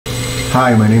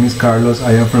Hi, my name is Carlos.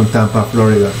 I am from Tampa,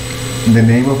 Florida. The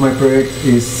name of my project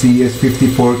is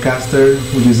CS50 Forecaster,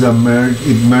 which is it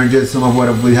merges some of what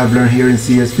we have learned here in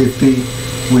CS50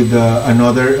 with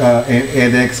another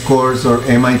edX course or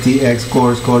MITx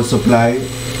course called Supply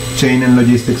Chain and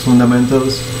Logistics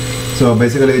Fundamentals. So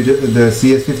basically the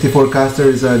CS50 Forecaster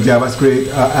is a JavaScript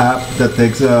app that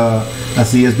takes a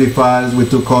CSV files with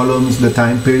two columns, the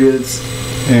time periods,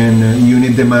 and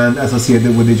unit demand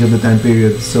associated with each of the time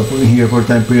periods. So here for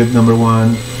time period number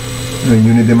 1,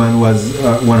 unit demand was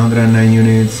 109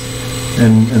 units,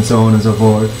 and so on and so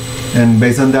forth. And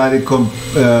based on that, it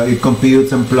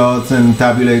computes and plots and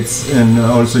tabulates and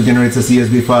also generates a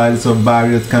CSV files of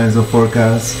various kinds of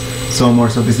forecasts, some more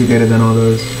sophisticated than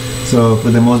others. So for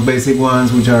the most basic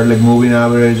ones, which are like moving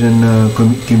average and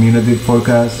cumulative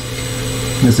forecast,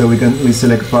 so we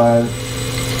select file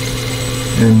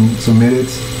and submit it,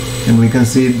 and we can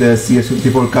see the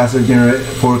CS50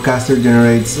 Forecaster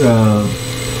generates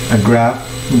a graph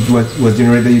which was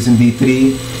generated using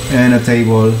D3 and a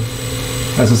table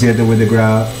associated with the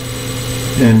graph,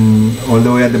 and all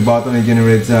the way at the bottom it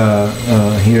generates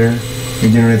here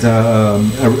it generates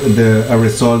a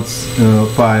results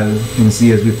file in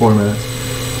CSV format.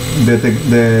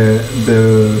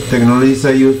 The technologies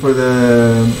I used for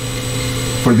the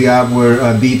app were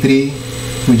D3,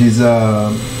 which is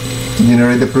to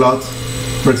generate the plot.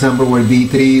 For example, where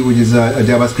D3, which is a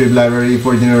JavaScript library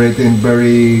for generating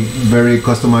very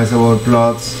customizable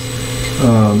plots.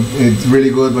 It's really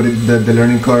good, but the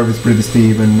learning curve is pretty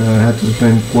steep, and I had to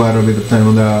spend quite a bit of time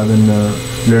on that and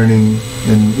learning.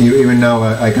 And even now,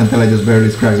 I can tell I just barely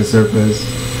scratched the surface.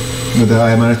 But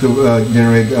I managed to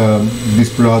generate this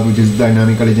plot, which is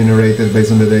dynamically generated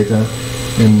based on the data.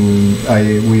 And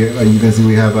you can see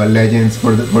we have legends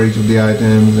for each of the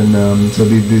items, and so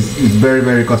this is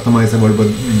very customizable, but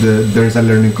there's a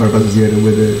learning curve associated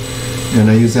with it. And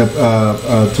I use a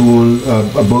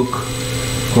book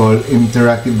called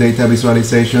Interactive Data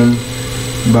Visualization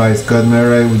by Scott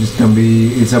Murray, which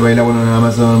it's available on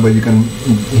Amazon, but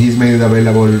he's made it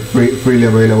available freely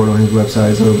available on his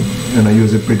website. So, and I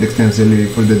use it pretty extensively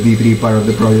for the D3 part of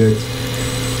the project.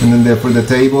 And then for the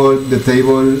table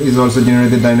is also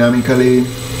generated dynamically.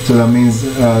 So that means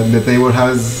the table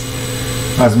has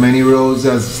as many rows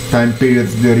as time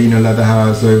periods the original data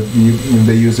has. So if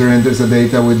the user enters the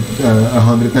data with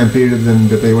 100 time periods, then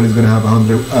the table is going to have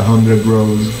 100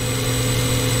 rows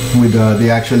with the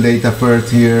actual data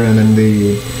first here, and then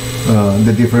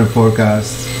the different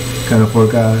forecasts,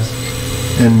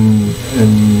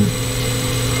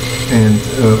 and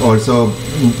also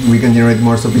we can generate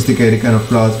more sophisticated kind of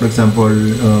plots. For example,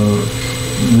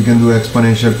 we can do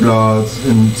exponential plots,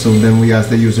 and so then we ask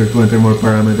the user to enter more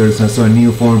parameters, and so a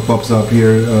new form pops up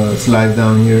here, slides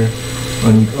down here,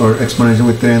 or exponential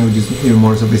with trend, which is even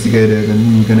more sophisticated,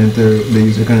 and the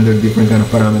user can enter different kind of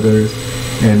parameters,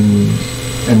 and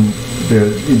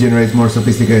it generates more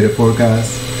sophisticated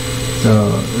forecasts.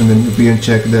 So, and then if we can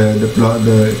check the plot,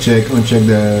 uncheck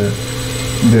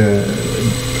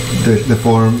the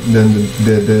form, then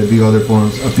the other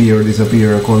forms appear or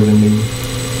disappear accordingly.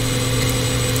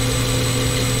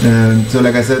 And so,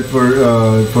 like I said, for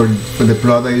the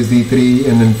plot I use D3,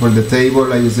 and then for the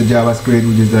table I use the JavaScript,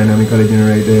 which is dynamically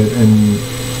generated. And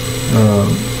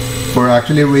for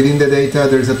actually reading the data,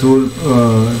 there's a tool.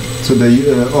 So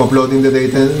uploading the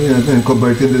data and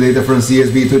converting the data from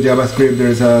CSV to JavaScript,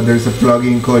 there's a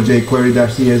plugin called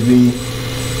jQuery-CSV.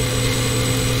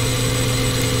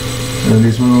 And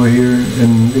this one over here,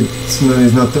 and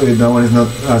that one is not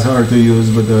as hard to use,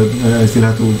 but I still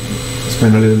have to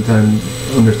spend a little time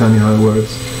understanding how it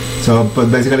works. So, but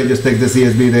basically, it just takes the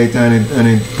CSV data and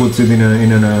it puts it in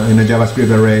a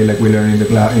JavaScript array, like we learned in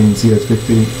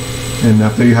CS50. And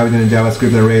after you have it in a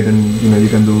JavaScript array, then you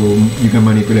can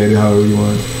manipulate it however you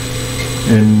want.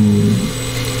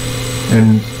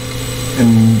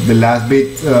 And the last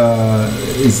bit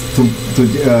is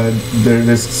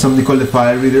there's something called the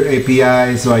file reader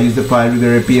API. So I use the file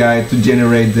reader API to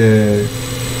generate the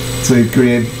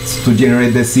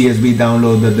CSV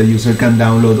download, that the user can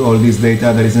download all this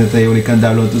data that is in the table. It can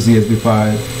download to CSV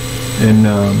file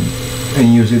and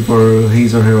use it for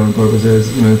his or her own purposes.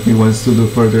 If he wants to do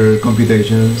further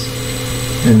computations.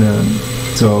 And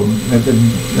so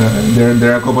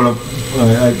there are a couple of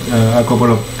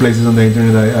places on the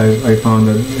internet I found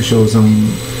that show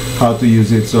how to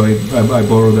use it, so I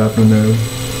borrowed that from there.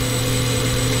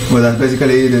 But that's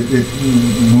basically it.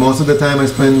 Most of the time I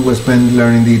was spent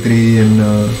learning D3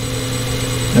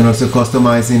 and also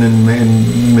customizing and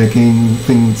making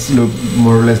things look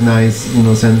more or less nice,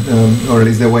 or at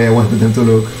least the way I wanted them to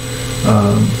look.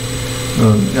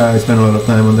 I spent a lot of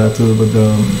time on that too, but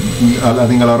I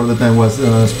think a lot of the time was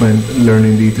spent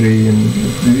learning D3, and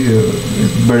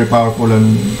it's very powerful,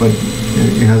 but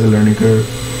it has a learning curve.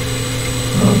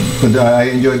 But I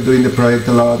enjoyed doing the project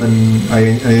a lot, and I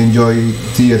enjoy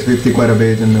CS50 quite a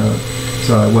bit, and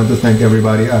so I want to thank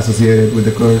everybody associated with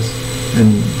the course,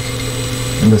 and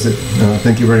that's it.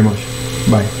 Thank you very much.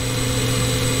 Bye.